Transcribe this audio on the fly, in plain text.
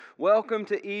Welcome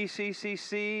to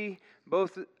ECCC,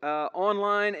 both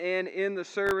online and in the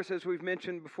service. As we've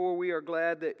mentioned before, we are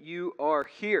glad that you are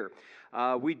here.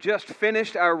 We just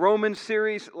finished our Romans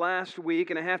series last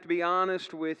week, and I have to be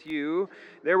honest with you,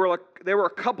 there were a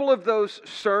couple of those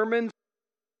sermons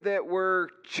that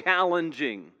were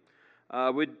challenging.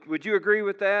 Would you agree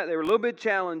with that? They were a little bit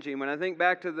challenging. When I think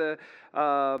back to the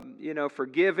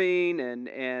forgiving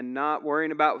and not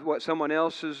worrying about what someone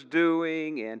else is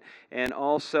doing, and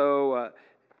also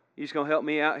he's going to help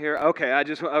me out here. Okay, I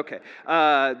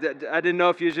didn't know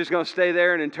if you were just going to stay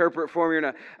there and interpret for me or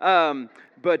not.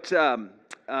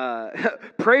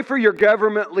 Pray for your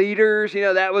government leaders.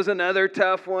 That was another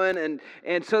tough one.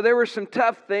 And so there were some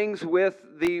tough things with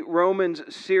the Romans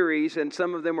series, and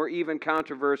some of them were even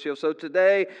controversial. So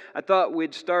today, I thought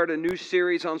we'd start a new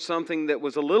series on something that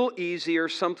was a little easier,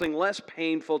 something less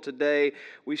painful. Today,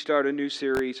 we start a new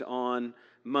series on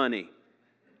money.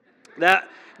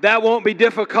 That won't be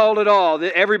difficult at all.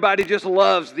 Everybody just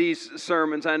loves these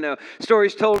sermons, I know.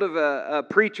 Stories told of a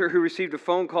preacher who received a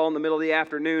phone call in the middle of the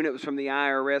afternoon. It was from the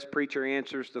IRS. Preacher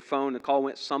answers the phone. The call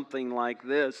went something like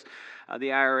this.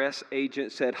 The IRS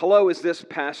agent said, "Hello, is this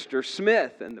Pastor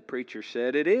Smith?" And the preacher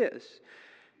said, "It is."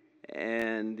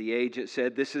 And the agent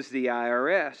said, "This is the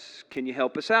IRS. Can you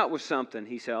help us out with something?"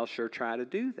 He said, "I'll sure try to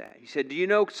do that." He said, "Do you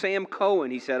know Sam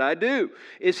Cohen?" He said, "I do."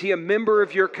 "Is he a member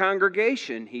of your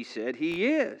congregation?" He said, "He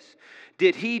is."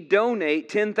 "Did he donate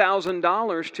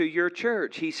 $10,000 to your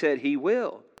church?" He said, "He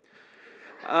will."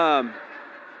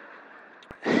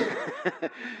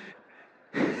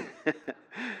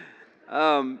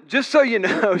 Just so you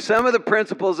know, some of the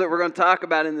principles that we're going to talk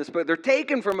about in this book, they're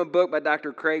taken from a book by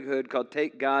Dr. Craig Hood called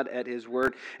Take God at His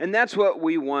Word. And that's what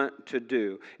we want to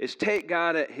do, is take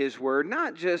God at His Word,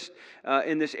 not just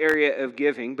in this area of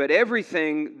giving, but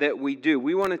everything that we do.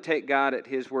 We want to take God at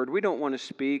His Word. We don't want to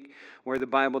speak where the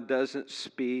Bible doesn't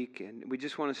speak, and we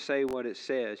just want to say what it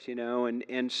says,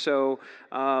 And so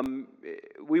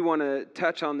we want to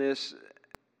touch on this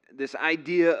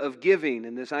idea of giving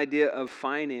and this idea of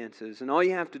finances. And all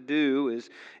you have to do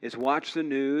is watch the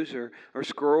news or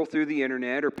scroll through the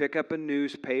internet or pick up a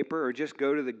newspaper or just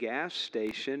go to the gas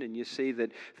station, and you see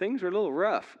that things are a little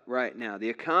rough right now. The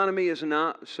economy is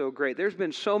not so great. There's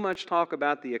been so much talk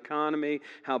about the economy,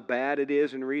 how bad it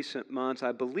is in recent months.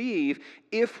 I believe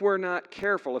if we're not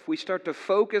careful, if we start to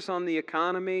focus on the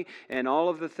economy and all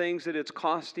of the things that it's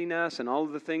costing us and all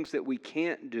of the things that we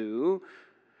can't do,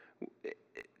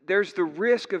 there's the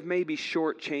risk of maybe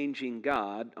shortchanging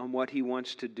God on what He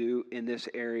wants to do in this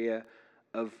area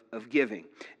of giving.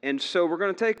 And so we're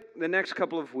going to take the next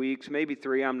couple of weeks, maybe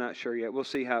 3, I'm not sure yet. We'll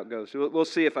see how it goes. We'll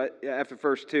see if after the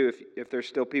first 2, if there's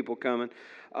still people coming,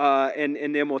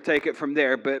 and then we'll take it from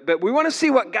there. But we want to see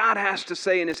what God has to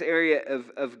say in this area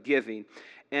of giving.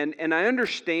 And I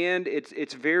understand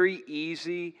it's very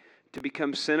easy to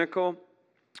become cynical,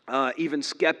 even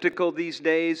skeptical these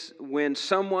days when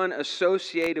someone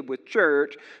associated with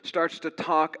church starts to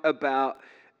talk about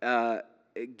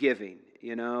giving.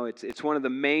 It's one of the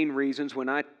main reasons when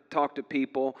I talk to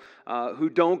people who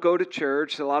don't go to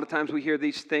church. A lot of times we hear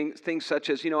these things such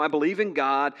as, I believe in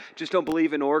God, just don't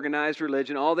believe in organized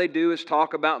religion. All they do is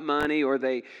talk about money, or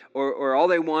all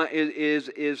they want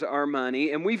is our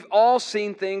money. And we've all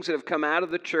seen things that have come out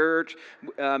of the church,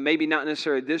 maybe not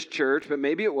necessarily this church, but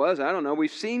maybe it was, I don't know. We've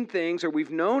seen things, or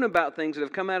we've known about things that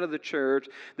have come out of the church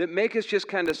that make us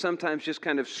sometimes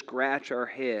scratch our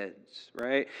heads,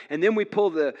 right? And then we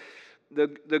pull the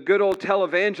good old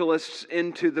televangelists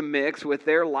into the mix with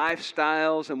their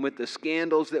lifestyles and with the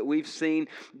scandals that we've seen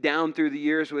down through the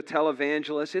years with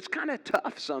televangelists. It's kind of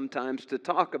tough sometimes to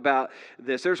talk about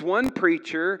this. There's one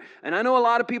preacher, and I know a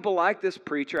lot of people like this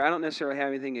preacher. I don't necessarily have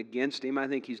anything against him. I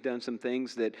think he's done some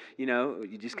things that,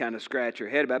 you just kind of scratch your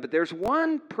head about. But there's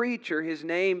one preacher, his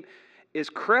name is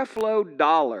Creflo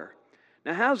Dollar.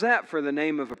 Now, how's that for the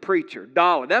name of a preacher?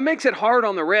 Dollar. That makes it hard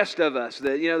on the rest of us.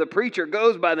 That the preacher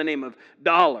goes by the name of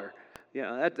Dollar.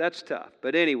 That's tough.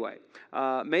 But anyway,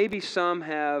 maybe some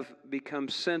have become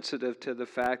sensitive to the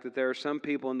fact that there are some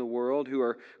people in the world who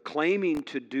are claiming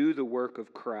to do the work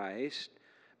of Christ,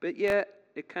 but yet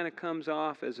it kind of comes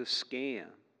off as a scam.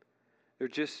 They're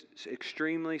just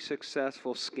extremely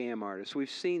successful scam artists. We've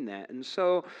seen that. And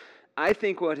so I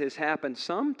think what has happened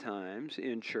sometimes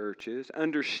in churches,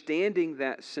 understanding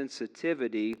that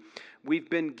sensitivity, we've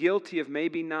been guilty of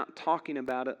maybe not talking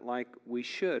about it like we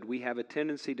should. We have a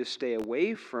tendency to stay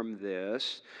away from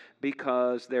this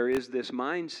because there is this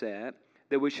mindset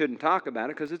that we shouldn't talk about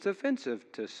it because it's offensive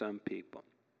to some people.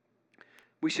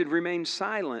 We should remain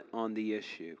silent on the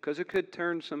issue because it could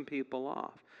turn some people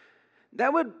off.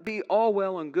 That would be all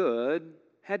well and good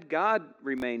had God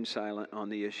remained silent on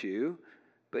the issue,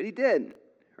 but he didn't,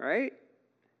 right?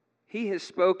 He has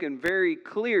spoken very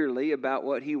clearly about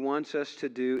what he wants us to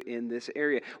do in this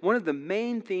area. One of the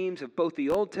main themes of both the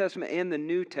Old Testament and the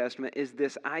New Testament is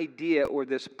this idea or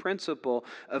this principle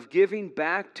of giving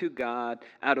back to God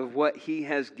out of what he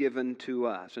has given to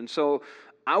us. And so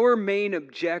our main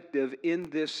objective in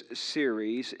this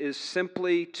series is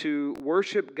simply to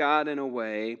worship God in a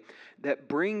way that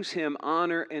brings him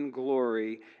honor and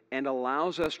glory and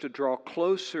allows us to draw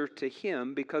closer to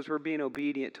him because we're being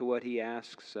obedient to what he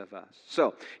asks of us.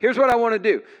 So here's what I want to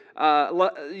do.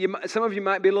 Some of you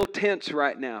might be a little tense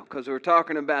right now because we're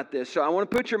talking about this. So I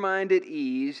want to put your mind at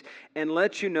ease and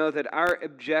let you know that our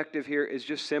objective here is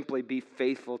just simply be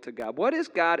faithful to God. What is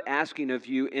God asking of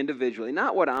you individually?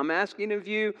 Not what I'm asking of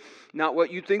you, not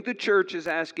what you think the church is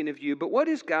asking of you, but what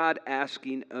is God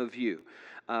asking of you?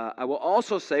 I will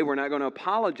also say we're not going to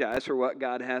apologize for what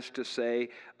God has to say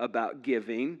about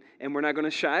giving, and we're not going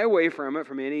to shy away from it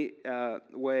from any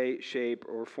way, shape,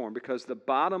 or form, because the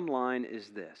bottom line is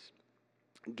this.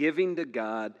 Giving to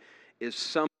God is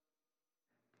something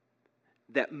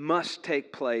that must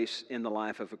take place in the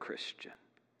life of a Christian.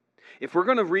 If we're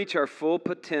going to reach our full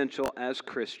potential as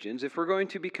Christians, if we're going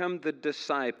to become the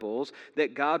disciples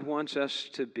that God wants us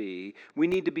to be, we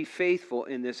need to be faithful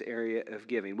in this area of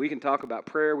giving. We can talk about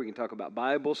prayer, we can talk about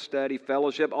Bible study,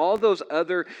 fellowship, all those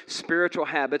other spiritual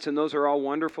habits, and those are all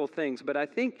wonderful things. But I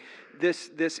think this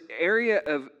area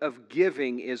of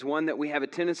giving is one that we have a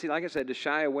tendency, like I said, to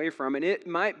shy away from, and it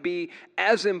might be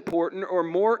as important or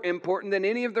more important than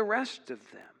any of the rest of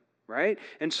them, right?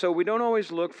 And so we don't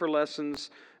always look for lessons.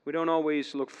 We don't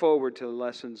always look forward to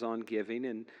lessons on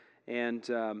giving. And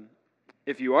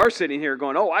if you are sitting here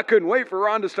going, oh, I couldn't wait for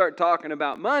Ron to start talking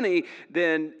about money,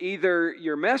 then either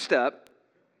you're messed up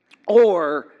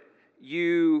or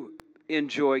you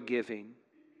enjoy giving.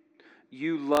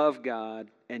 You love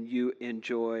God and you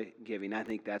enjoy giving. I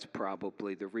think that's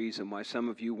probably the reason why some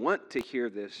of you want to hear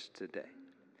this today.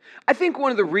 I think one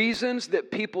of the reasons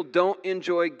that people don't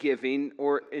enjoy giving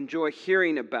or enjoy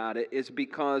hearing about it is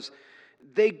because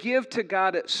they give to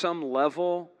God at some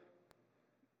level,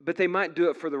 but they might do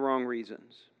it for the wrong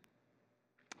reasons.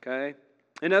 Okay?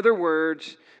 In other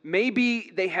words,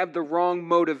 maybe they have the wrong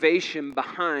motivation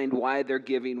behind why they're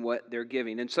giving what they're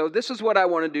giving. And so this is what I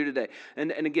want to do today.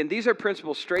 And again, these are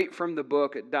principles straight from the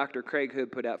book that Dr. Craig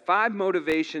Hood put out. 5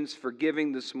 motivations for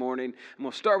giving this morning. And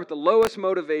we'll start with the lowest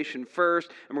motivation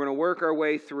first, and we're going to work our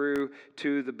way through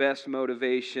to the best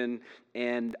motivation.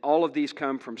 And all of these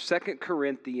come from 2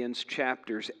 Corinthians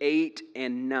chapters 8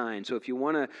 and 9. So if you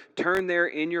want to turn there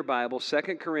in your Bible, 2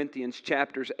 Corinthians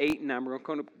chapters 8 and 9. We're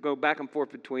going to go back and forth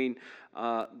between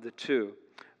the two.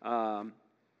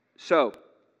 So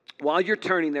while you're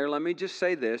turning there, let me just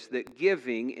say this, that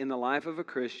giving in the life of a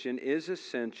Christian is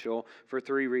essential for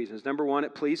 3 reasons. Number 1,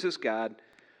 it pleases God.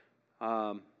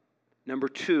 Number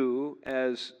 2,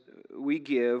 as we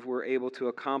give, we're able to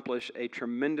accomplish a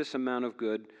tremendous amount of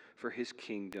good for His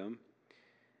kingdom.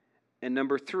 And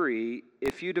number 3,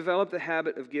 if you develop the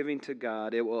habit of giving to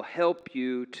God, it will help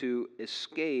you to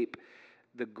escape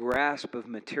the grasp of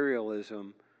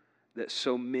materialism that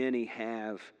so many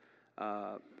have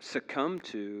succumbed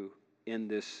to in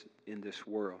this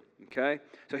world. Okay?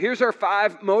 So here's our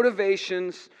 5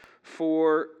 motivations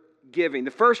for giving.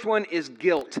 The first one is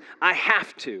guilt. I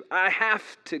have to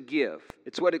give.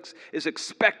 It's what is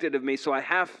expected of me, so I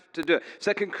have to do it.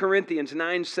 2 Corinthians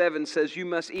 9:7 says, you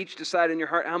must each decide in your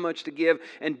heart how much to give,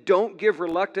 and don't give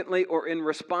reluctantly or in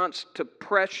response to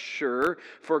pressure,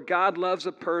 for God loves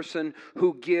a person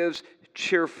who gives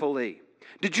cheerfully.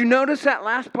 Did you notice that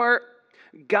last part?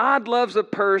 God loves a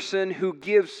person who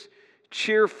gives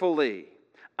cheerfully.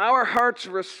 Our heart's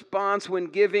response when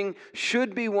giving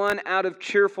should be one out of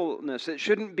cheerfulness. It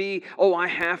shouldn't be, oh, I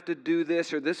have to do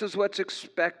this, or this is what's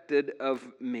expected of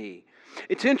me.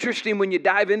 It's interesting when you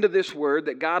dive into this word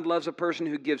that God loves a person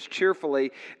who gives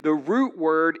cheerfully. The root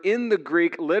word in the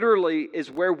Greek literally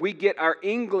is where we get our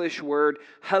English word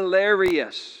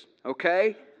hilarious,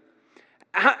 okay?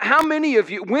 How many of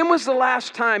you, when was the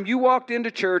last time you walked into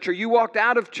church or you walked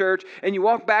out of church and you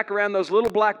walked back around those little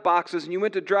black boxes and you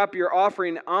went to drop your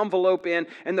offering envelope in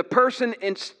and the person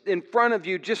in front of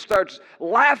you just starts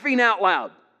laughing out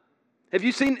loud? Have you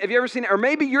ever seen it? Or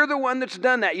maybe you're the one that's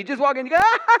done that. You just walk in and you go,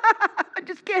 I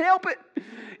just can't help it.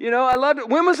 You know, I loved it.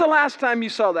 When was the last time you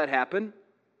saw that happen?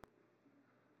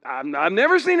 I've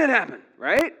never seen it happen,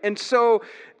 right? And so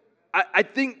I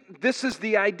think this is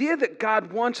the idea that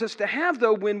God wants us to have,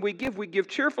 though. When we give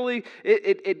cheerfully.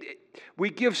 We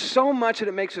give so much that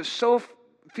it makes us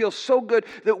feel so good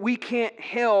that we can't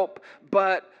help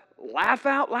but laugh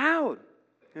out loud.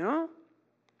 You know?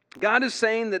 God is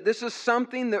saying that this is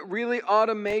something that really ought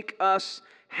to make us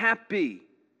happy.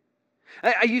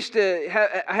 I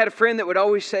had a friend that would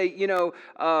always say,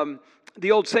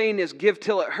 the old saying is give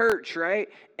till it hurts, right?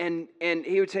 And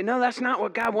he would say, no, that's not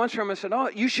what God wants from us. I said, oh,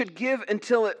 you should give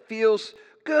until it feels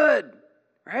good,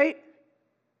 right?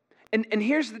 And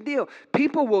here's the deal.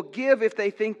 People will give if they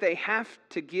think they have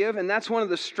to give, and that's one of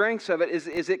the strengths of it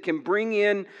is it can bring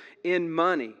in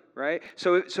money, right?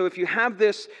 So if you have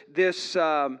this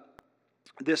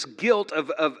guilt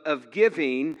of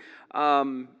giving,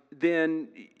 then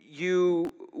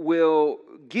you will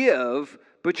give,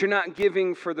 but you're not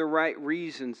giving for the right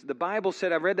reasons. The Bible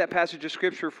said, I read that passage of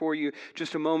Scripture for you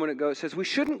just a moment ago. It says we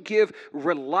shouldn't give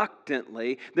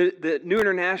reluctantly. The New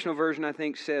International Version, I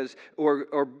think, says,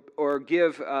 or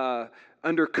give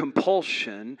under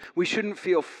compulsion. We shouldn't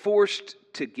feel forced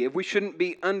to give. We shouldn't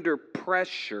be under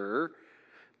pressure.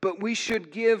 But we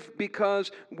should give because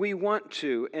we want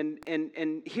to.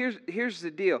 And here's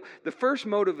the deal. The first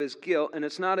motive is guilt, and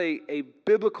it's not a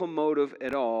biblical motive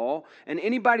at all. And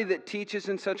anybody that teaches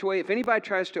in such a way, if anybody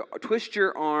tries to twist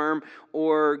your arm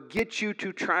or get you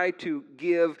to try to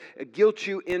give, guilt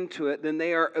you into it, then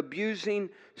they are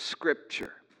abusing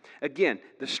Scripture. Again,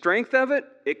 the strength of it,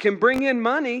 it can bring in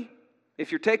money.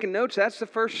 If you're taking notes, that's the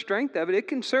first strength of it. It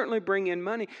can certainly bring in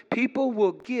money. People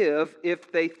will give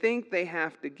if they think they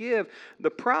have to give.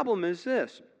 The problem is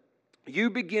this.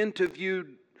 You begin to view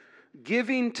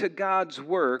giving to God's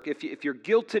work, if you're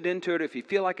guilted into it, if you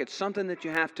feel like it's something that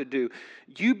you have to do,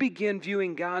 you begin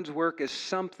viewing God's work as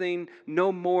something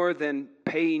no more than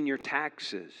paying your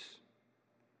taxes.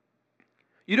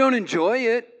 You don't enjoy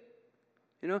it.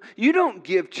 You don't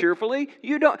give cheerfully.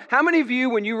 You don't. How many of you,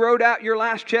 when you wrote out your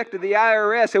last check to the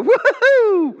IRS, said,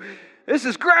 woohoo, this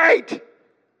is great?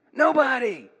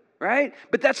 Nobody, right?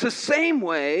 But that's the same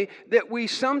way that we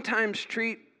sometimes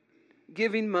treat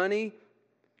giving money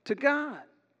to God.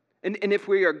 And if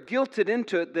we are guilted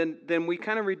into it, then we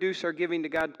kind of reduce our giving to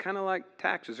God, kind of like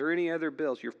taxes or any other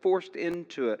bills. You're forced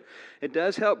into it. It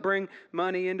does help bring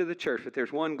money into the church, but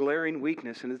there's one glaring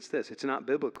weakness, and it's this. It's not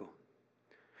biblical.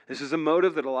 This is a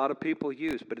motive that a lot of people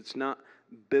use, but it's not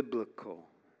biblical,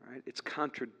 right? It's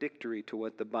contradictory to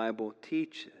what the Bible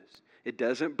teaches. It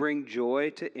doesn't bring joy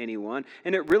to anyone,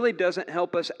 and it really doesn't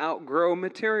help us outgrow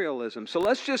materialism. So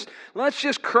let's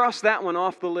just cross that one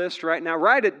off the list right now.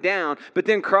 Write it down, but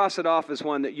then cross it off as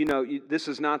one that this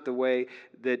is not the way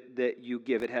that you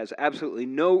give. It has absolutely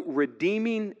no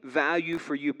redeeming value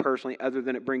for you personally other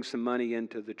than it brings some money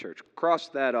into the church. Cross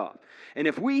that off. And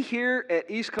if we here at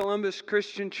East Columbus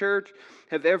Christian Church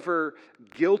have ever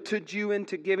guilted you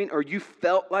into giving, or you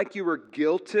felt like you were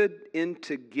guilted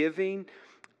into giving,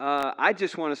 I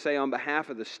just want to say on behalf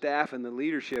of the staff and the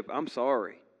leadership, I'm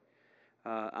sorry.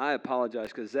 I apologize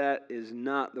because that is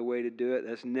not the way to do it.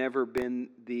 That's never been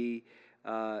the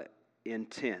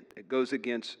intent. It goes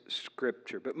against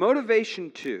Scripture. But motivation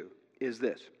 2 is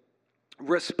this.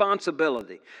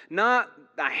 Responsibility. Not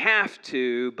I have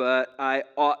to, but I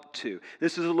ought to.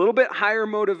 This is a little bit higher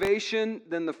motivation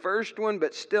than the first one,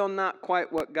 but still not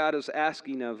quite what God is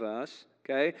asking of us.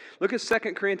 Okay? Look at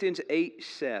 2 Corinthians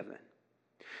 8:7.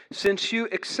 Since you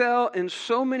excel in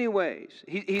so many ways.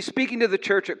 He's speaking to the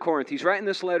church at Corinth. He's writing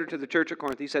this letter to the church at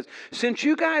Corinth. He says, since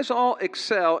you guys all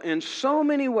excel in so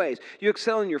many ways, you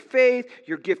excel in your faith,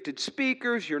 your gifted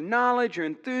speakers, your knowledge, your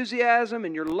enthusiasm,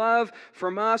 and your love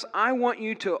from us, I want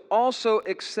you to also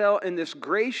excel in this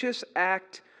gracious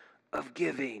act of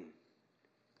giving.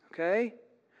 Okay?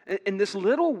 And this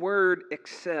little word,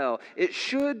 excel, it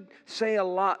should say a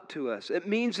lot to us. It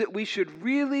means that we should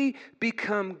really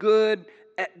become good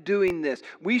at doing this.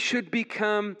 We should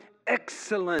become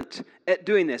excellent at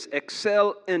doing this.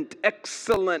 Excellent.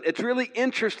 It's really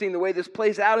interesting the way this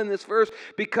plays out in this verse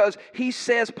because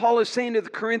Paul is saying to the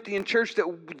Corinthian church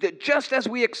that just as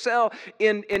we excel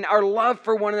in our love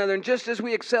for one another, and just as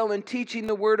we excel in teaching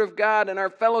the Word of God and our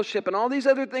fellowship and all these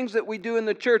other things that we do in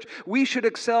the church, we should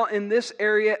excel in this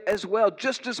area as well,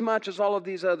 just as much as all of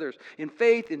these others. In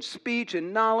faith, in speech,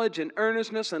 in knowledge, in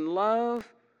earnestness, and love.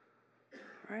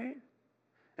 Right?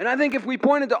 And I think if we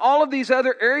pointed to all of these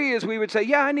other areas, we would say,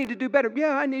 yeah, I need to do better.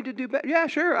 Yeah, I need to do better. Yeah,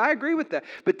 sure, I agree with that.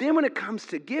 But then when it comes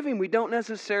to giving, we don't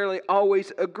necessarily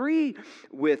always agree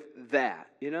with that,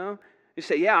 You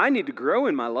say, yeah, I need to grow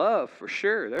in my love for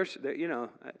sure. There's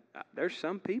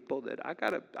some people that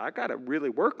I gotta really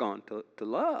work on to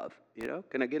love.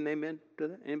 Can I get an amen to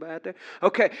that? Anybody out there?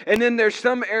 Okay, and then there's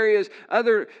some areas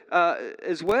other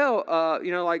as well. I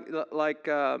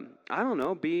don't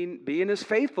know, being as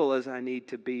faithful as I need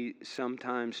to be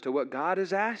sometimes to what God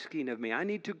is asking of me. I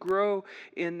need to grow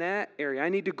in that area. I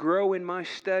need to grow in my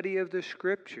study of the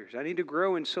Scriptures. I need to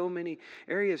grow in so many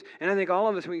areas. And I think all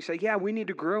of us, we can say, yeah, we need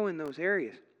to grow in those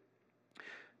areas.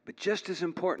 But just as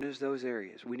important as those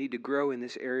areas, we need to grow in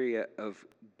this area of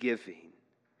giving.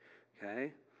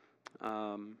 Okay?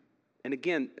 And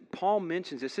again, Paul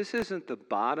mentions this. This isn't the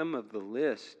bottom of the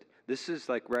list. This is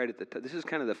like right at the top. This is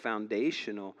kind of the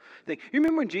foundational thing. You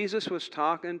remember when Jesus was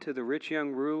talking to the rich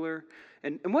young ruler?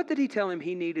 And what did he tell him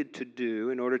he needed to do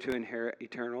in order to inherit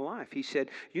eternal life? He said,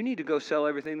 you need to go sell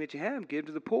everything that you have, give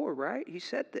to the poor, right? He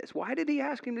said this. Why did he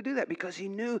ask him to do that? Because he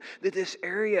knew that this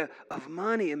area of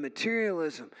money and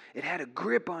materialism, it had a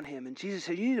grip on him. And Jesus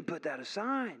said, you need to put that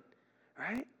aside,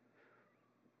 right?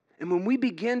 And when we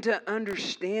begin to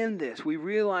understand this, we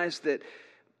realize that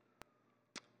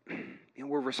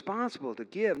we're responsible to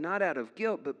give, not out of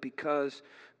guilt, but because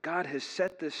God has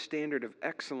set this standard of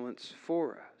excellence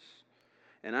for us.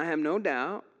 And I have no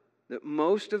doubt that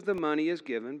most of the money is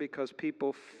given because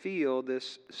people feel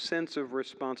this sense of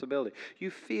responsibility. You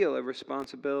feel a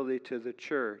responsibility to the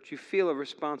church. You feel a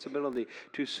responsibility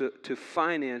to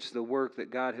finance the work that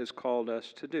God has called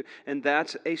us to do. And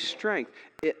that's a strength.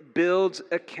 It builds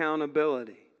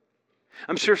accountability.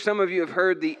 I'm sure some of you have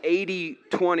heard the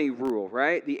 80-20 rule,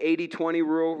 right? The 80-20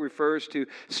 rule refers to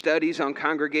studies on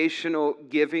congregational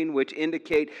giving, which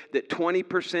indicate that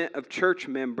 20% of church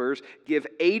members give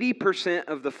 80%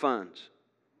 of the funds,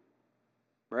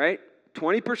 right?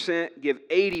 20% give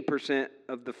 80%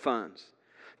 of the funds.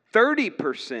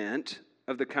 30%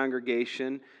 of the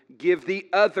congregation give the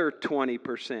other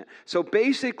 20%. So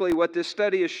basically what this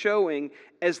study is showing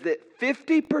is that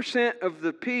 50% of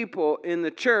the people in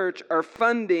the church are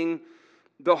funding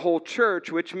the whole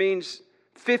church, which means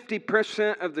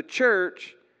 50% of the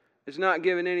church is not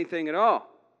giving anything at all.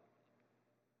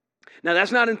 Now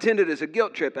that's not intended as a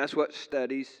guilt trip. That's what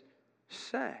studies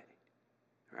say,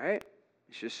 right?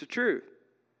 It's just the truth.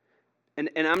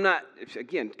 And I'm not,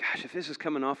 again, gosh, if this is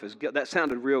coming off as guilt, that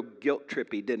sounded real guilt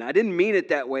trippy, didn't I? I didn't mean it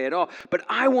that way at all. But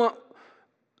I want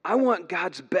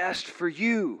God's best for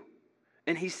you.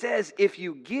 And he says, if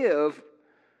you give,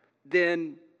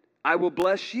 then I will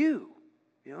bless you,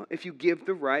 if you give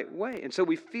the right way. And so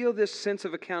we feel this sense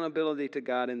of accountability to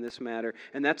God in this matter,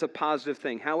 and that's a positive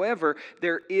thing. However,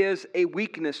 there is a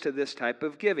weakness to this type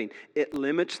of giving. It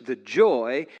limits the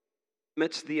joy,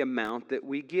 limits the amount that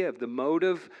we give. The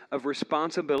motive of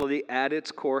responsibility at its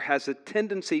core has a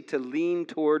tendency to lean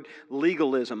toward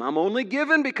legalism. I'm only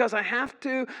giving because I have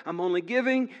to. I'm only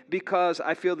giving because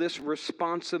I feel this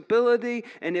responsibility.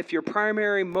 And if your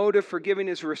primary motive for giving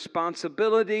is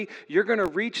responsibility, you're going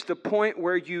to reach the point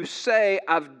where you say,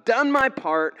 I've done my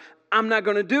part, I'm not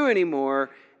going to do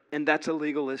anymore. And that's a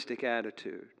legalistic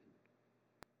attitude.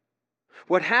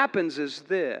 What happens is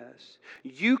this: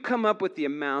 you come up with the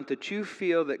amount that you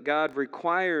feel that God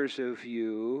requires of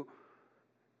you,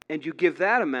 and you give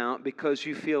that amount because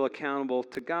you feel accountable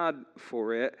to God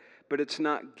for it, but it's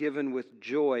not given with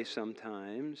joy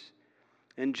sometimes.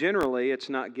 And generally, it's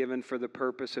not given for the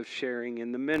purpose of sharing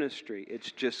in the ministry.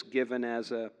 It's just given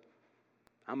as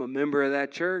I'm a member of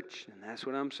that church, and that's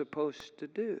what I'm supposed to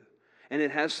do. And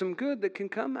it has some good that can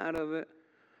come out of it,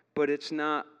 but it's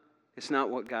not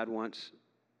what God wants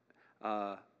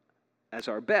as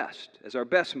our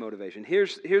best motivation.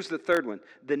 Here's the third one,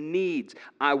 the needs.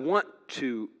 I want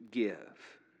to give.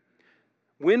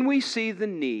 When we see the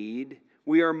need,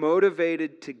 we are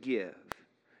motivated to give.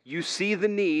 You see the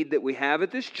need that we have at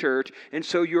this church, and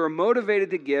so you are motivated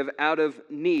to give out of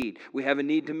need. We have a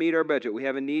need to meet our budget. We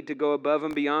have a need to go above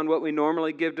and beyond what we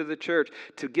normally give to the church,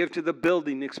 to give to the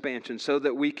building expansion so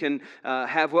that we can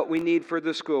have what we need for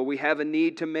the school. We have a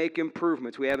need to make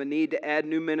improvements. We have a need to add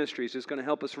new ministries that's going to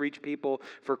help us reach people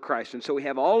for Christ. And so we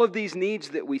have all of these needs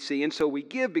that we see, and so we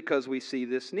give because we see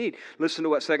this need. Listen to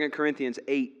what 2 Corinthians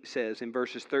 8 says in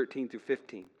verses 13 through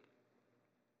 15.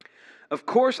 Of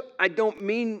course, I don't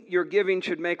mean your giving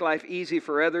should make life easy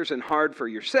for others and hard for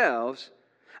yourselves.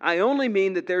 I only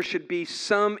mean that there should be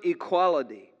some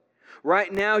equality.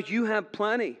 Right now, you have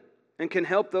plenty and can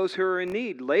help those who are in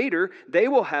need. Later, they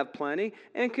will have plenty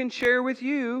and can share with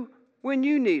you when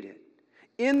you need it.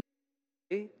 In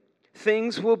the way,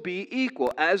 things will be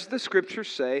equal. As the scriptures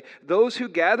say, those who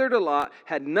gathered a lot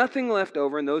had nothing left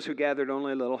over, and those who gathered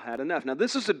only a little had enough. Now,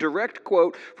 this is a direct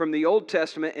quote from the Old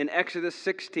Testament in Exodus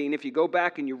 16. If you go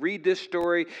back and you read this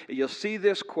story, you'll see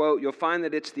this quote. You'll find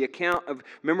that it's the account of,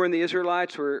 remember when the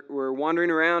Israelites were wandering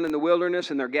around in the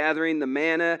wilderness and they're gathering the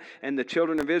manna, and the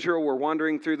children of Israel were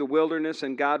wandering through the wilderness,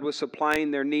 and God was supplying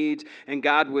their needs, and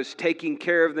God was taking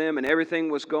care of them, and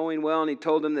everything was going well, and He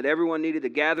told them that everyone needed to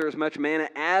gather as much manna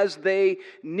as they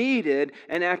needed,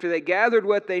 and after they gathered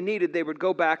what they needed, they would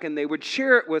go back and they would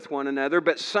share it with one another.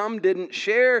 But some didn't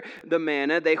share the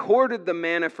manna. They hoarded the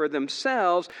manna for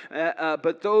themselves,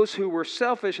 but those who were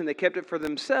selfish and they kept it for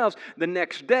themselves, the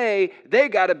next day they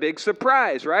got a big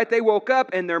surprise, right? They woke up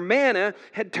and their manna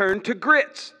had turned to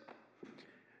grits.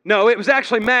 No, it was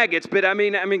actually maggots, but I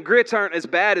mean grits aren't as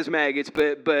bad as maggots,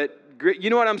 but you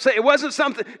know what I'm saying? It wasn't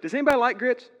something. Does anybody like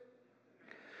grits?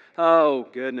 Oh,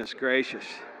 goodness gracious.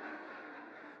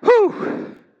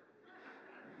 Whew.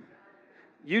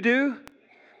 You do?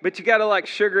 But you got to like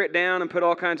sugar it down and put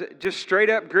all kinds of, just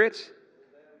straight up grits?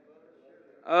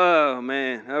 Oh,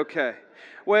 man. Okay.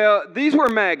 Well, these were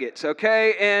maggots,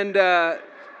 okay? And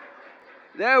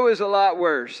that was a lot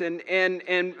worse. And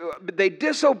they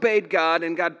disobeyed God,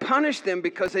 and God punished them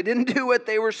because they didn't do what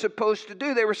they were supposed to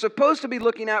do. They were supposed to be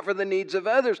looking out for the needs of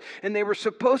others, and they were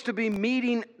supposed to be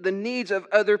meeting the needs of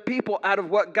other people out of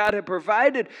what God had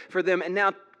provided for them. And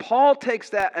now Paul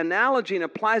takes that analogy and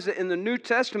applies it in the New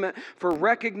Testament for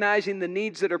recognizing the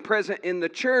needs that are present in the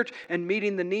church and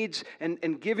meeting the needs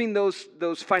and giving those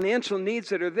financial needs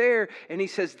that are there. And he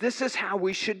says, this is how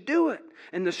we should do it.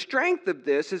 And the strength of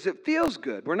this is it feels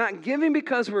good. We're not giving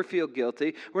because we feel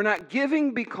guilty. We're not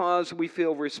giving because we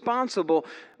feel responsible.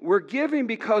 We're giving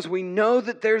because we know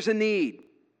that there's a need,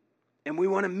 and we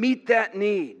want to meet that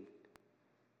need.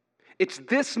 It's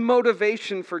this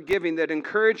motivation for giving that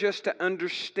encourages us to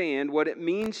understand what it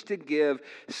means to give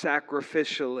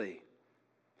sacrificially,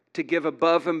 to give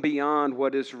above and beyond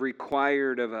what is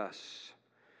required of us.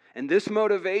 And this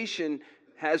motivation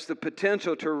has the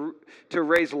potential to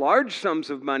raise large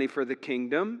sums of money for the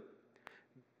kingdom,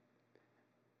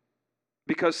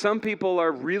 because some people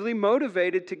are really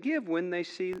motivated to give when they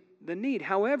see the need.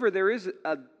 However, there is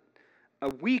a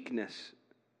weakness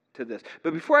to this.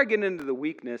 But before I get into the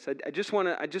weakness, I just want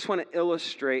to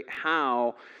illustrate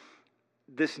how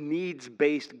this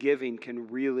needs-based giving can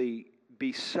really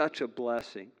be such a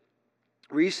blessing.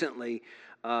 Recently,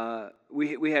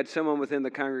 we had someone within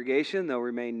the congregation. They'll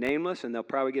remain nameless, and they'll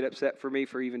probably get upset for me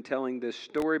for even telling this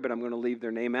story, but I'm going to leave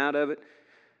their name out of it.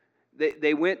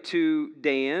 They went to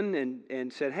Dan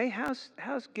and said, hey,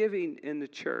 how's giving in the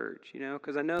church? You know,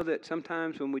 because I know that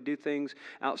sometimes when we do things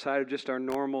outside of just our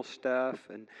normal stuff,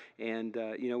 and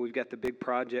you know, we've got the big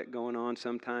project going on.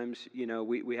 Sometimes, you know,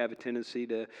 we have a tendency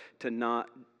to not,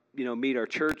 you know, meet our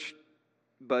church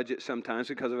budget sometimes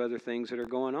because of other things that are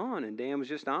going on. And Dan was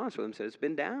just honest with him, said it's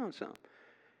been down some.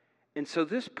 And so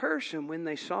this person, when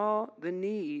they saw the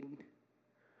need,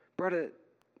 brought a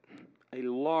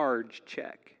large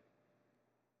check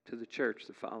to the church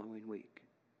the following week.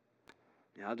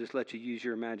 Now, I'll just let you use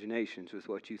your imaginations with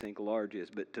what you think large is,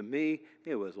 but to me,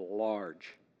 it was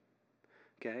large,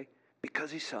 okay? Because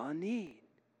he saw a need,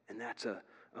 and that's a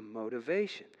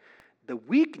motivation. The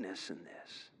weakness in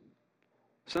this,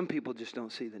 some people just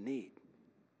don't see the need.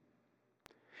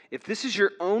 If this is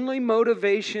your only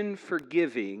motivation for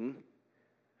giving,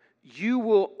 you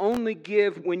will only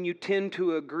give when you tend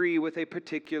to agree with a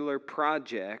particular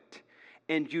project,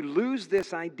 and you lose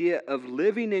this idea of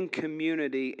living in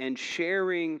community and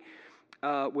sharing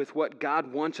with what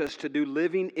God wants us to do,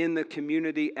 living in the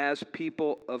community as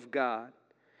people of God.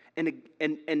 And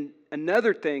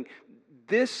another thing,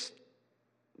 this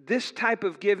type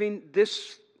of giving,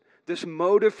 this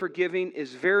motive for giving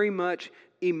is very much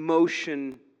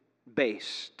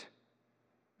emotion-based.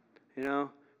 You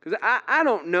know? Because I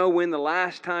don't know when the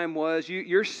last time was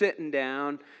you're sitting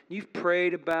down, you've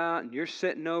prayed about, and you're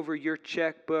sitting over your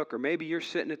checkbook, or maybe you're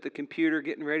sitting at the computer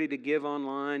getting ready to give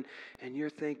online, and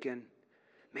you're thinking,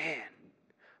 man,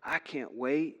 I can't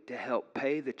wait to help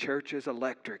pay the church's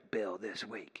electric bill this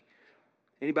week.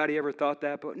 Anybody ever thought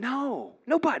that? But no,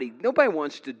 nobody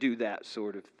wants to do that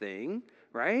sort of thing,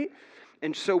 right?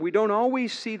 And so we don't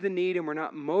always see the need, and we're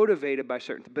not motivated by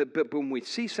certain things. But when we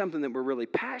see something that we're really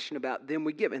passionate about, then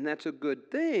we give, and that's a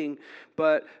good thing.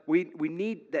 But we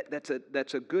need that.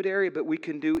 That's a good area. But we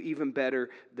can do even better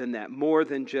than that, more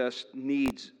than just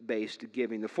needs-based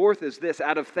giving. The fourth is this: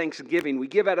 out of thanksgiving, we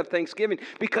give out of thanksgiving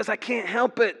because I can't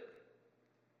help it.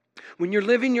 When you're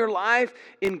living your life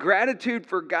in gratitude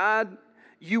for God,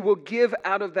 you will give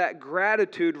out of that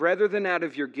gratitude rather than out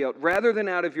of your guilt, rather than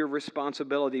out of your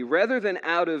responsibility, rather than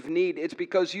out of need. It's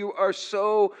because you are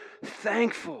so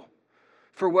thankful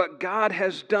for what God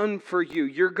has done for you.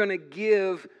 You're going to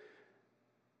give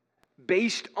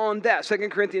based on that. 2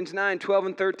 Corinthians 9, 12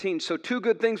 and 13. So 2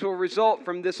 good things will result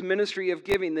from this ministry of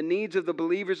giving. The needs of the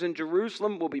believers in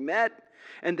Jerusalem will be met,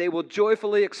 and they will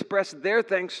joyfully express their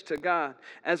thanks to God.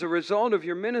 As a result of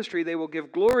your ministry, they will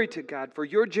give glory to God, for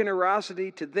your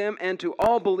generosity to them and to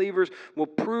all believers will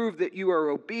prove that you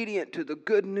are obedient to the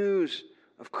good news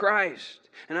of Christ.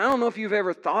 And I don't know if you've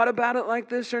ever thought about it like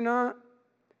this or not,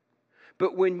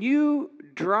 but when you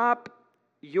drop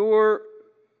your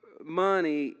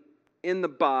money in the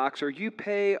box, or you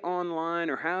pay online,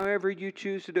 or however you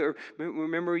choose to do it.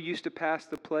 Remember, we used to pass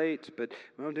the plates, but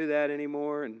we don't do that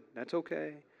anymore, and that's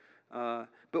okay.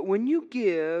 But when you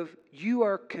give, you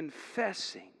are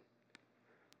confessing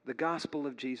the gospel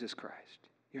of Jesus Christ.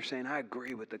 You're saying, I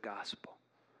agree with the gospel.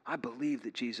 I believe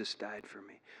that Jesus died for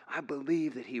me. I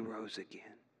believe that He rose again.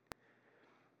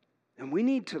 And we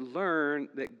need to learn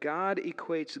that God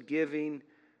equates giving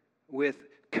with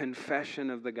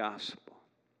confession of the gospel.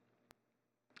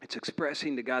 It's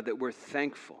expressing to God that we're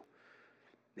thankful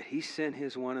that He sent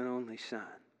His one and only Son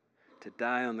to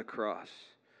die on the cross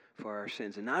for our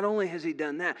sins. And not only has He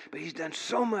done that, but He's done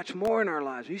so much more in our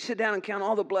lives. When you sit down and count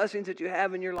all the blessings that you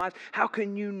have in your life, how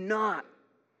can you not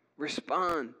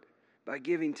respond by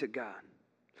giving to God?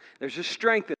 There's a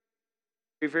strength in it.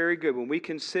 Very, very good. When we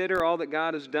consider all that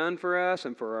God has done for us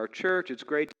and for our church, it's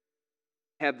great to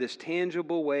have this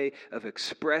tangible way of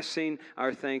expressing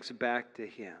our thanks back to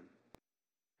Him.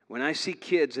 When I see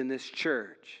kids in this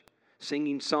church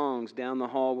singing songs down the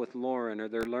hall with Lauren, or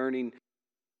they're learning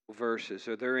verses,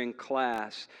 or they're in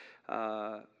class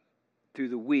through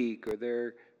the week, or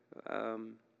they're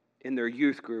in their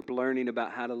youth group learning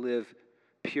about how to live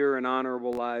pure and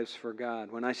honorable lives for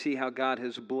God. When I see how God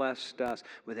has blessed us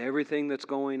with everything that's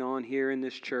going on here in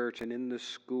this church and in this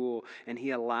school, and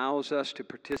He allows us to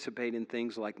participate in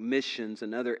things like missions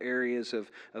and other areas of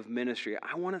ministry,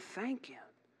 I want to thank Him.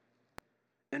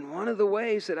 And one of the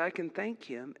ways that I can thank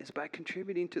Him is by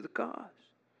contributing to the cause,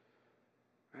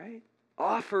 right?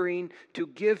 Offering to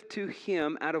give to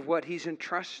Him out of what He's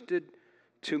entrusted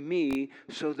to me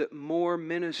so that more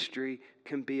ministry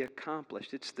can be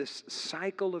accomplished. It's this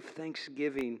cycle of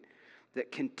thanksgiving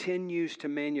that continues to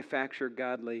manufacture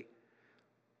godly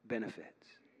benefits.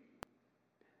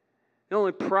 The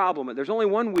only problem, there's only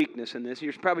one weakness in this.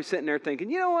 You're probably sitting there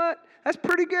thinking, you know what? That's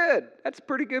pretty good. That's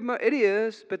pretty good. It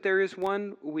is, but there is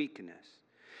one weakness.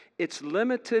 It's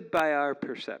limited by our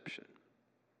perception.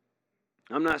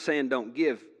 I'm not saying don't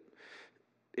give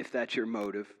if that's your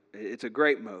motive. It's a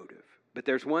great motive. But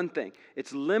there's one thing.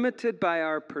 It's limited by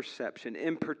our perception.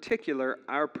 In particular,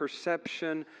 our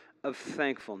perception of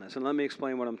thankfulness. And let me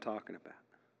explain what I'm talking about.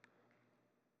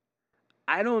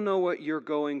 I don't know what you're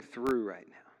going through right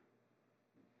now.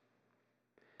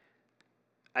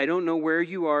 I don't know where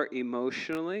you are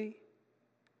emotionally.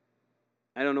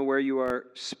 I don't know where you are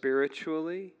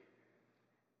spiritually.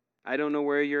 I don't know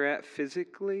where you're at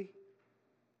physically.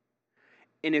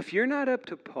 And if you're not up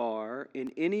to par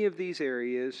in any of these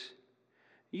areas,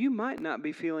 you might not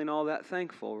be feeling all that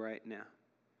thankful right now.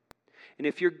 And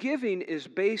if your giving is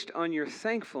based on your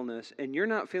thankfulness and you're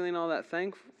not feeling all that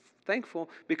thankful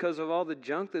because of all the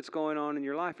junk that's going on in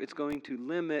your life, it's going to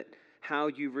limit how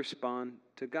you respond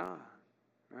to God.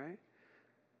 Right?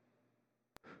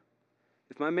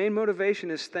 If my main motivation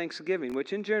is thanksgiving,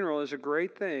 which in general is a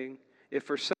great thing, if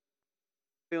for some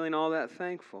reason I'm feeling all that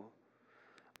thankful,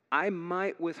 I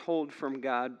might withhold from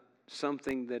God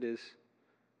something that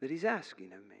He's asking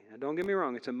of me. Now, don't get me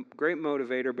wrong, it's a great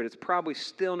motivator, but it's probably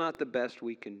still not the best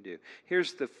we can do.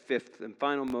 Here's the fifth and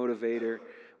final motivator,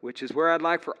 which is where I'd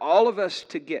like for all of us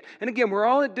to get. And again, we're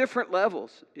all at different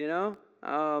levels, you know.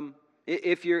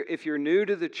 If you're new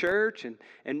to the church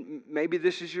and maybe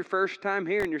this is your first time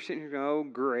here and you're sitting here going, oh,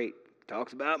 great,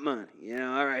 talks about money. You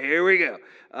know, all right, here we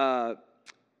go.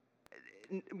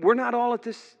 We're not all at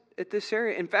this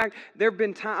area. In fact, there have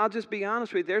been times, I'll just be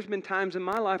honest with you, there's been times in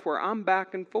my life where I'm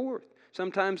back and forth.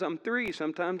 Sometimes I'm 3,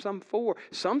 sometimes I'm 4,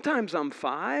 sometimes I'm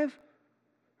 5,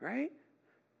 right?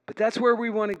 But that's where we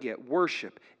want to get.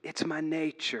 Worship. It's my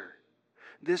nature.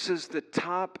 This is the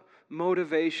top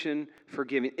motivation for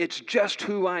giving. It's just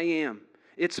who I am.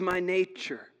 It's my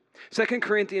nature. 2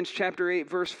 Corinthians chapter 8,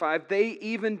 verse 5, they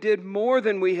even did more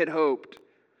than we had hoped.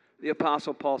 the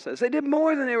Apostle Paul says. They did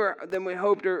more than we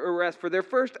hoped or asked for. Their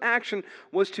first action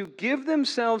was to give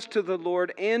themselves to the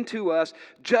Lord and to us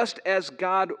just as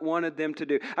God wanted them to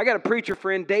do. I got a preacher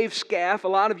friend, Dave Scaff. A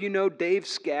lot of you know Dave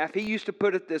Scaff. He used to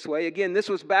put it this way. Again, this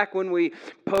was back when we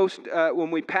passed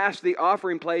the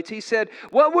offering plates. He said,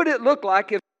 what would it look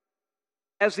like if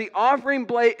as the offering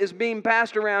plate is being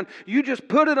passed around, you just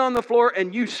put it on the floor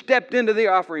and you stepped into the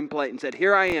offering plate and said,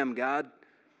 here I am, God.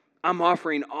 I'm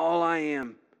offering all I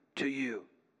am to you.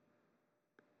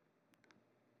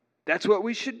 That's what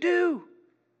we should do.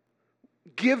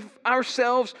 Give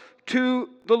ourselves to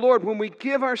the Lord. When we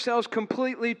give ourselves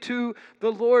completely to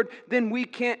the Lord, then we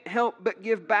can't help but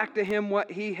give back to Him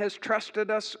what He has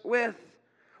trusted us with.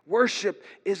 Worship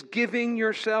is giving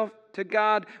yourself to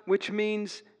God, which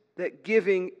means that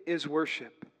giving is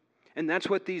worship. And that's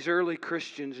what these early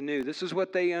Christians knew. This is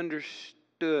what they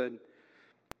understood.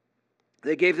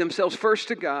 They gave themselves first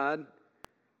to God,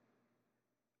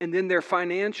 and then their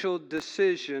financial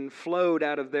decision flowed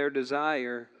out of their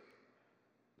desire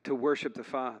to worship the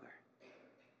Father.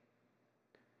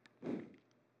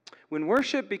 When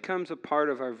worship becomes a part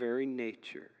of our very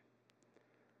nature,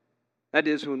 that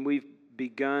is when we've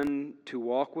begun to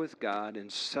walk with God in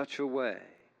such a way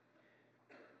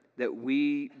that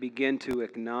we begin to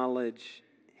acknowledge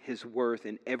His worth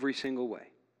in every single way,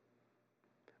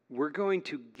 we're going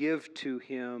to give to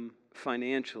Him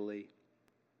financially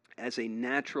as a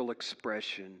natural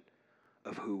expression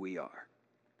of who we are.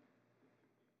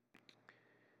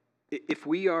 If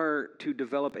we are to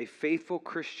develop a faithful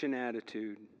Christian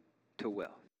attitude to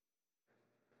wealth,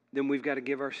 then we've got to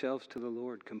give ourselves to the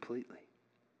Lord completely.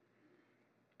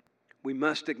 We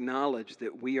must acknowledge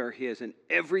that we are His, and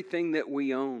everything that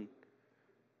we own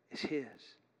is His.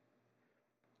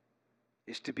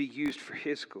 It's to be used for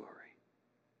His glory.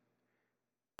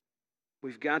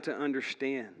 We've got to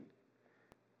understand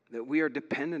that we are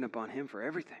dependent upon Him for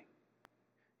everything.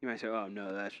 You might say, "Oh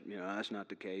no, that's not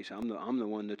the case. I'm the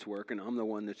one that's working. I'm the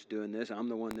one that's doing this. I'm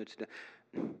the one that's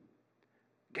doing."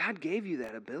 God gave you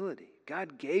that ability.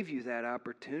 God gave you that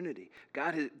opportunity.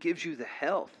 God gives you the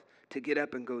health to get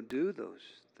up and go do those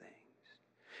things.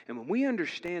 And when we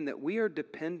understand that we are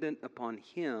dependent upon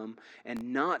Him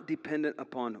and not dependent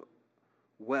upon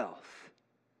wealth,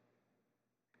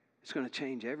 it's going to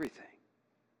change everything.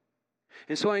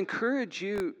 And so I encourage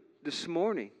you this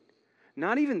morning,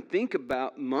 not even think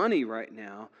about money right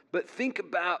now, but think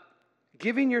about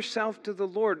giving yourself to the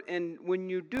Lord. And when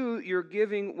you do, your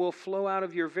giving will flow out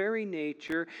of your very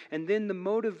nature. And then the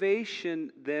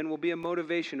motivation then will be a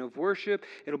motivation of worship.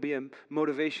 It'll be a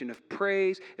motivation of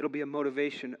praise. It'll be a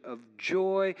motivation of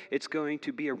joy. It's going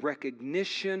to be a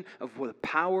recognition of the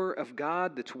power of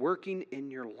God that's working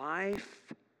in your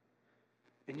life.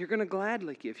 And you're going to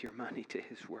gladly give your money to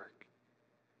His work.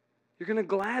 You're going to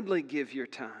gladly give your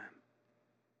time.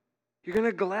 You're going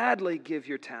to gladly give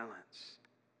your talents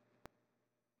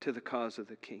to the cause of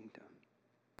the kingdom.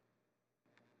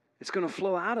 It's going to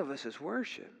flow out of us as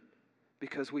worship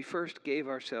because we first gave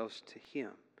ourselves to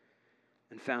Him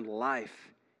and found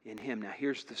life in Him. Now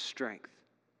here's the strength.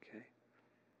 Okay?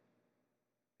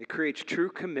 It creates true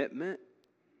commitment.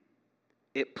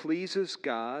 It pleases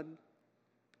God.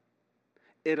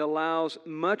 It allows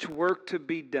much work to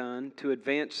be done to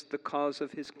advance the cause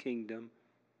of His kingdom.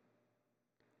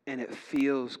 And it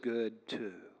feels good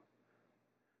too.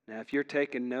 Now, if you're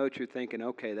taking notes, you're thinking,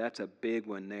 okay, that's a big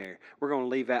one there. We're going to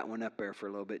leave that one up there for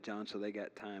a little bit, John, so they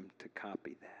got time to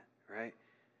copy that, right?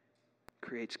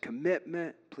 Creates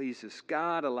commitment, pleases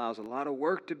God, allows a lot of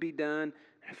work to be done,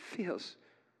 and it feels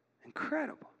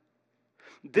incredible.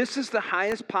 This is the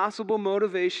highest possible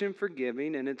motivation for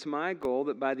giving, and it's my goal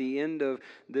that by the end of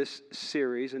this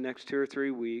series, the next 2 or 3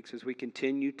 weeks, as we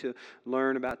continue to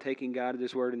learn about taking God at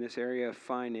His word in this area of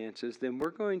finances, then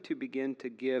we're going to begin to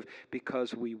give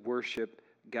because we worship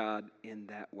God in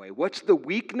that way. What's the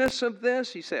weakness of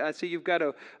this? You say, I see you've got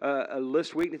a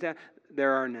list of weaknesses.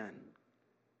 There are none.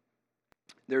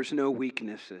 There's no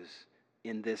weaknesses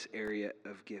in this area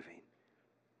of giving.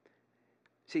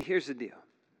 See, here's the deal.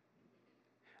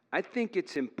 I think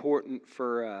it's important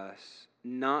for us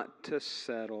not to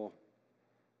settle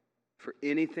for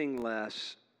anything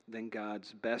less than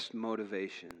God's best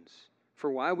motivations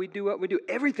for why we do what we do,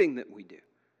 everything that we do.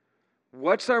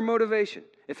 What's our motivation?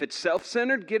 If it's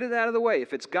self-centered, get it out of the way.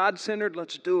 If it's God-centered,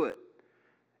 let's do it.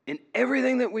 In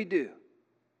everything that we do.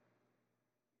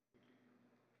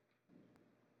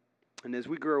 And as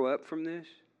we grow up from this,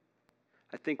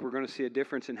 I think we're going to see a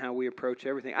difference in how we approach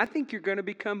everything. I think you're going to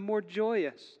become more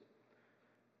joyous.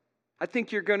 I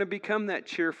think you're going to become that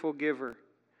cheerful giver.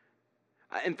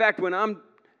 In fact, when I'm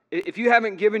If you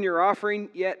haven't given your offering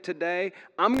yet today,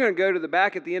 I'm going to go to the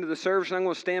back at the end of the service, and I'm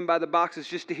going to stand by the boxes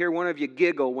just to hear one of you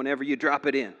giggle whenever you drop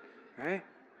it in. Right?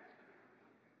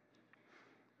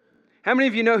 How many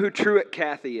of you know who Truett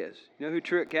Cathy is? You know who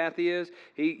Truett Cathy is?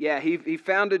 He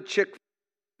founded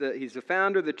Chick-fil-A. He's the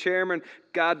founder, the chairman.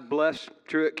 God bless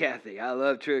Truett Cathy. I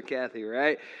love Truett Cathy,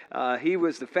 right? He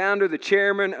was the founder, the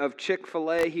chairman of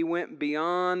Chick-fil-A. He went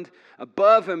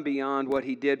above and beyond what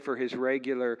he did for his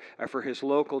for his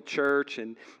local church,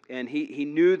 and he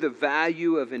knew the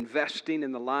value of investing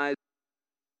in the lives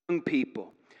of young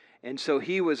people. And so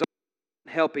he was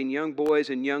helping young boys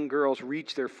and young girls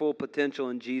reach their full potential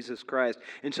in Jesus Christ.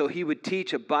 And so he would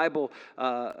teach Bible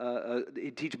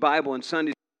and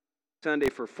Sunday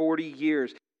for 40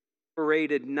 years. He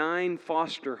operated 9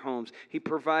 foster homes. He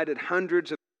provided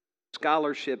hundreds of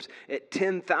scholarships at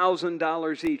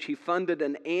 $10,000 each. He funded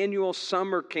an annual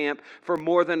summer camp for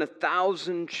more than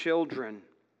 1,000 children.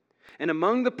 And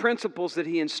among the principles that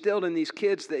he instilled in these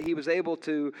kids that he was able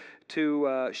to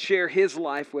share his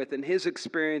life with and his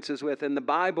experiences with and the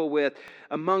Bible with,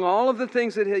 among all of the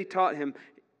things that he taught him,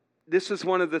 this is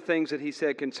one of the things that he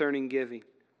said concerning giving.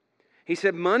 He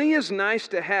said, money is nice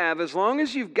to have as long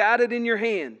as you've got it in your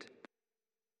hand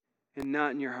and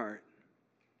not in your heart.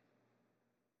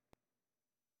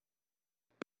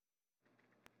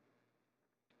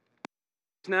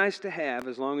 It's nice to have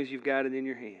as long as you've got it in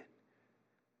your hand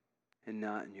and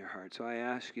not in your heart. So I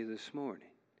ask you this morning,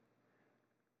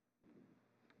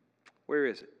 where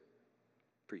is it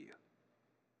for you?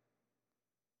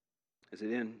 Is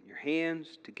it in your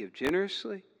hands to give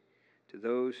generously to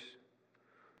those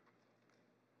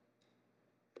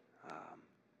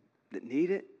that need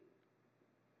it?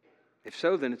 If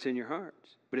so, then it's in your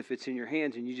hearts. But if it's in your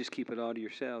hands and you just keep it all to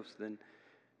yourselves, then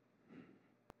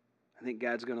I think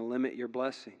God's going to limit your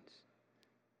blessings.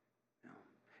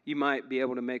 You might be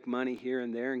able to make money here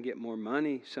and there and get more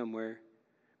money somewhere,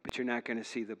 but you're not going to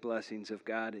see the blessings of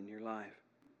God in your life.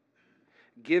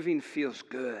 Giving feels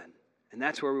good, and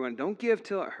that's where we want. Don't give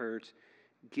till it hurts.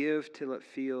 Give till it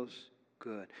feels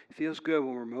good. It feels good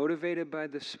when we're motivated by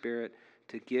the Spirit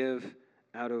to give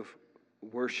out of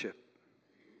worship.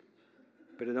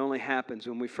 But it only happens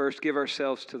when we first give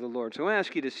ourselves to the Lord. So I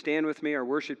ask you to stand with me. Our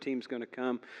worship team's going to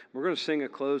come. We're going to sing a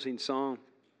closing song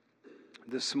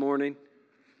this morning.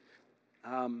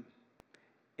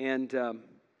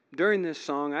 During this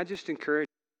song, I just encourage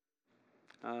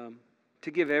you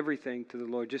to give everything to the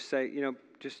Lord. Just say,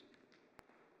 just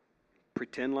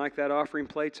pretend like that offering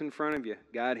plate's in front of you.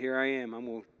 God, here I am. I'm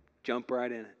going to jump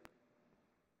right in it.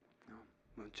 I'm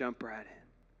going to jump right in.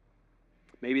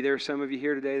 Maybe there are some of you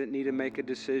here today that need to make a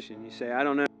decision. You say, I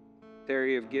don't know the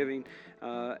area of giving,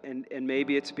 and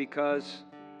maybe it's because,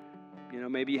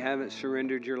 maybe you haven't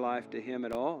surrendered your life to Him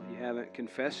at all. You haven't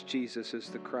confessed Jesus as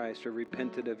the Christ or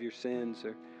repented of your sins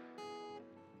or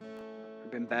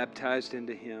been baptized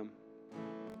into Him.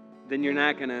 Then you're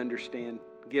not going to understand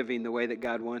giving the way that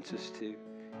God wants us to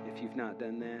if you've not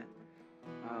done that.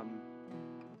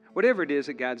 Whatever it is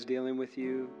that God's dealing with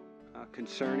you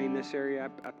concerning this area,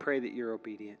 I pray that you're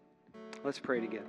obedient. Let's pray together.